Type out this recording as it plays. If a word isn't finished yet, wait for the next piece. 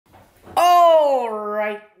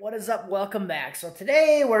What is up? Welcome back. So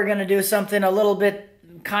today we're going to do something a little bit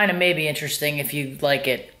kind of maybe interesting. If you like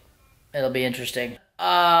it, it'll be interesting.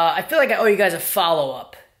 I feel like I owe you guys a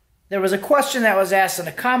follow-up. There was a question that was asked in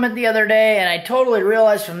a comment the other day, and I totally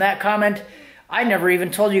realized from that comment I never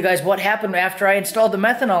even told you guys what happened after I installed the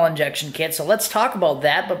methanol injection kit. So let's talk about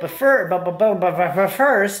that. But first,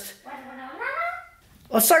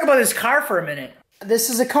 let's talk about this car for a minute.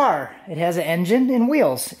 This is a car. It has an engine and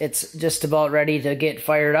wheels. It's just about ready to get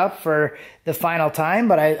fired up for the final time,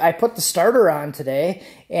 but I put the starter on today,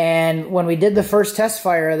 and when we did the first test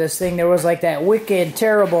fire of this thing, there was like that wicked,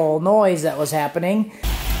 terrible noise that was happening.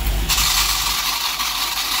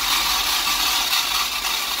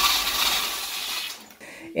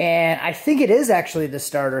 And I think it is actually the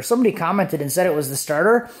starter. Somebody commented and said it was the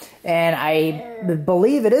starter, and I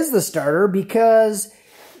believe it is the starter because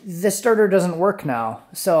the starter doesn't work now.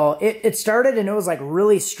 So it started and it was like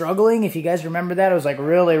really struggling. If you guys remember that, it was like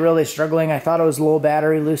really struggling. I thought it was low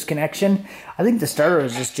battery, loose connection. I think the starter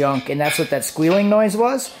was just junk, and that's what that squealing noise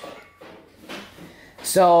was.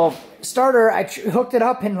 So starter, I hooked it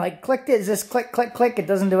up and like clicked it. It's just click, click, click. It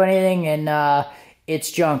doesn't do anything, and it's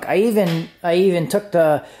junk. I even took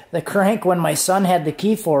the crank when my son had the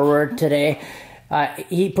key forward today.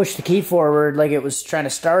 He pushed the key forward like it was trying to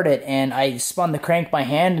start it, and I spun the crank by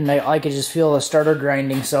hand, and I could just feel the starter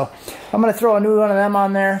grinding. So I'm going to throw a new one of them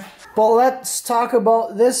on there. But let's talk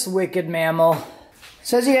about this wicked mammal.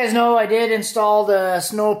 So as you guys know, I did install the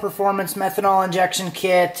Snow Performance methanol injection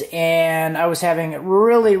kit, and I was having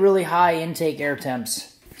really high intake air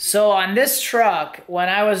temps. So on this truck, when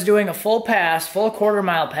I was doing a full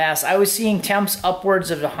quarter-mile pass, I was seeing temps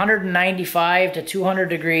upwards of 195 to 200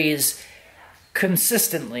 degrees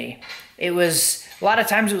consistently. It was, a lot of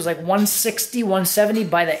times it was like 160, 170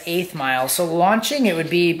 by the 8th mile. So launching, it would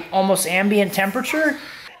be almost ambient temperature,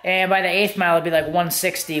 and by the 8th mile, it'd be like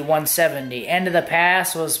 160, 170. End of the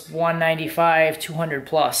pass was 195, 200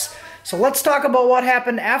 plus. So let's talk about what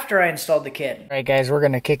happened after I installed the kit. All right, guys, we're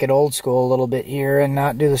going to kick it old school a little bit here and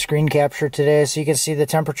not do the screen capture today. So you can see the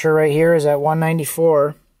temperature right here is at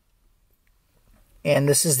 194. And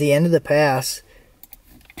this is the end of the pass.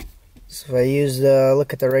 So if I use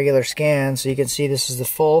look at the regular scan, so you can see this is the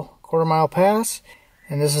full quarter-mile pass.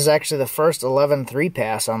 And this is actually the first 11.3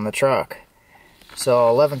 pass on the truck.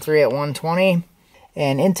 So 11.3 at 120.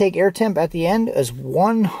 And intake air temp at the end is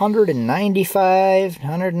 195,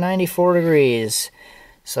 194 degrees.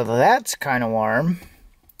 So that's kind of warm.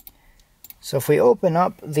 So if we open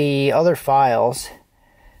up the other files,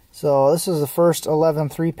 so this is the first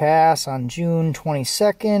 11.3 pass on June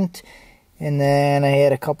 22nd. And then I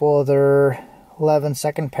had a couple other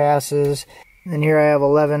 11-second passes. And here I have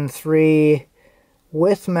 11.3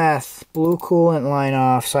 with meth, blew coolant line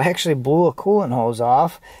off. So I actually blew a coolant hose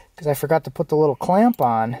off because I forgot to put the little clamp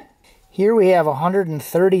on. Here we have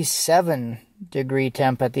 137 degree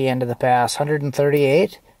temp at the end of the pass,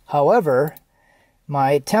 138. However,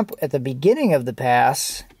 my temp at the beginning of the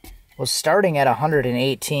pass was starting at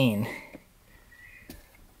 118.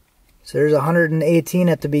 So there's 118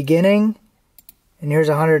 at the beginning, and here's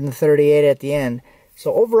 138 at the end.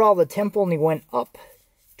 So overall, the temp only went up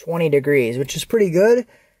 20 degrees, which is pretty good.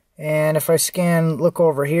 And if I look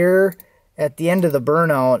over here, at the end of the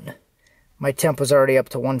burnout, my temp was already up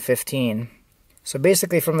to 115. So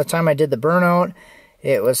basically from the time I did the burnout,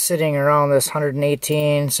 it was sitting around this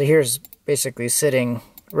 118. So here's basically sitting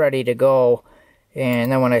ready to go.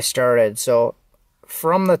 And then when I started, so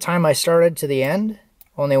from the time I started to the end,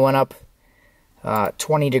 only went up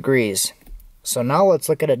 20 degrees. So now let's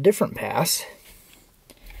look at a different pass.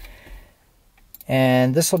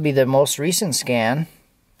 And this will be the most recent scan.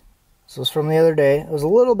 So it's from the other day. It was a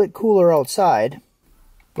little bit cooler outside.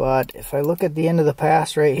 But if I look at the end of the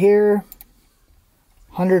pass right here,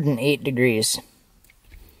 108 degrees.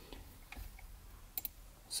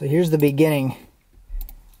 So here's the beginning.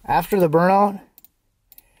 After the burnout,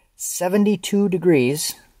 72 degrees.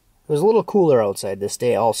 It was a little cooler outside this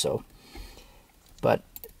day also. But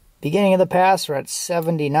beginning of the pass, we're at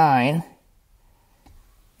 79.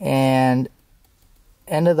 And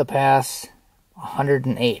end of the pass,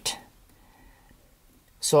 108.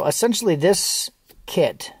 So essentially this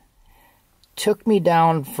kit took me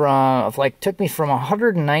down from, took me from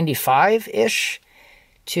 195-ish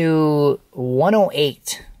to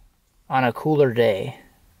 108 on a cooler day,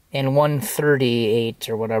 and 138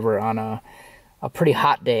 or whatever on a pretty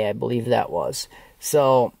hot day, I believe that was.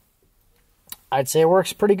 So I'd say it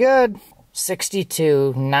works pretty good. 60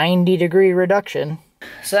 to 90 degree reduction.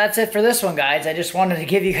 So that's it for this one, guys. I just wanted to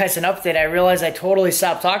give you guys an update. I realized I totally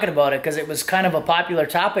stopped talking about it because it was kind of a popular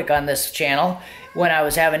topic on this channel. when I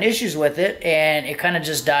was having issues with it, and it kind of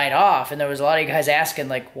just died off. And there was a lot of you guys asking,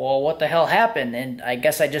 like, well, what the hell happened? And I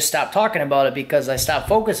guess I just stopped talking about it because I stopped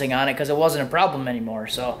focusing on it because it wasn't a problem anymore.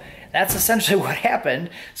 So that's essentially what happened.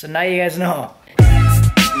 So now you guys know.